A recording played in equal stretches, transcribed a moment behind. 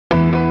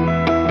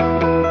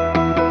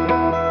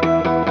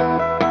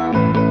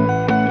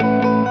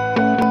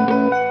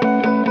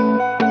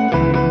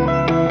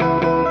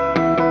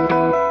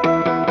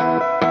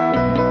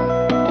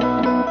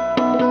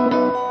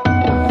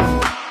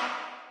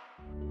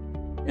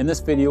In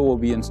this video, we'll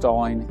be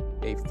installing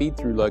a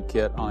feed-through lug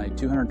kit on a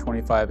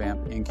 225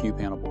 amp NQ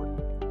panel board.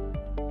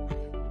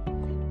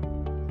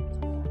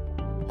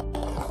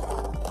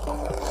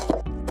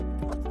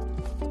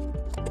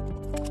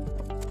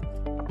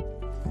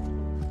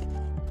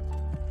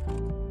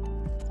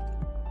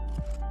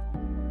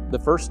 The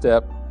first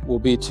step will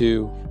be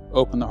to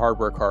open the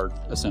hardware card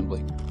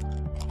assembly.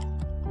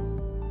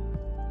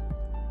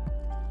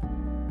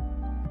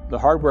 The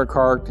hardware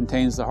card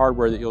contains the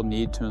hardware that you'll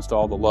need to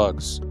install the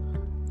lugs.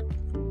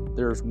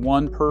 There's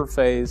one per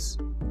phase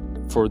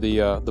for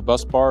the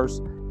bus bars,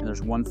 and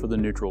there's one for the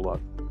neutral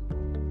lug.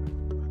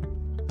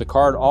 The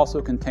card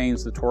also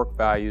contains the torque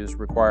values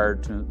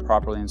required to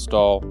properly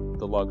install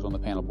the lugs on the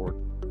panel board.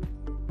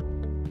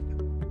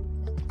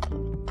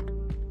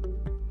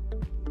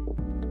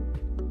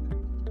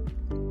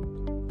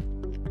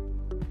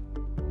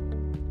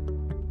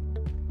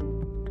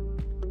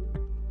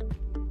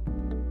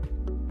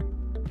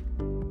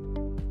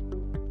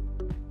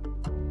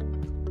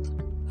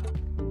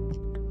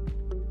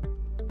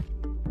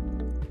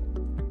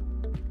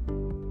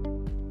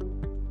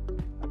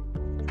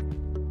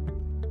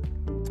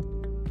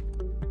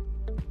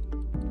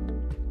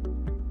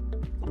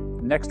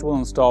 Next, we'll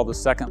install the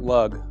second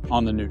lug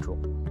on the neutral.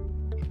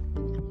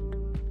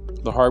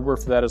 The hardware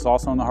for that is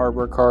also on the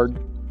hardware card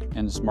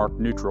and is marked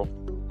neutral.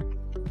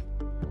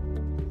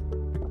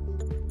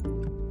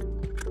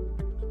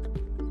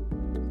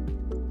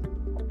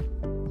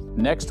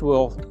 Next,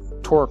 we'll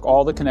torque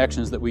all the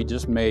connections that we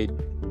just made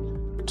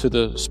to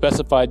the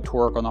specified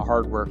torque on the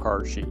hardware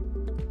card sheet.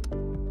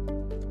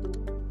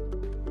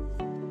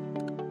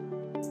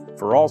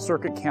 For all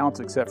circuit counts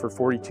except for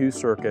 42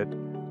 circuit,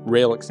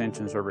 rail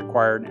extensions are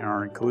required and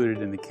are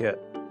included in the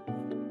kit.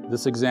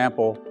 This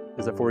example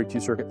is a 42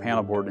 circuit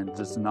panel board and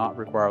does not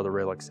require the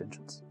rail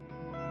extensions.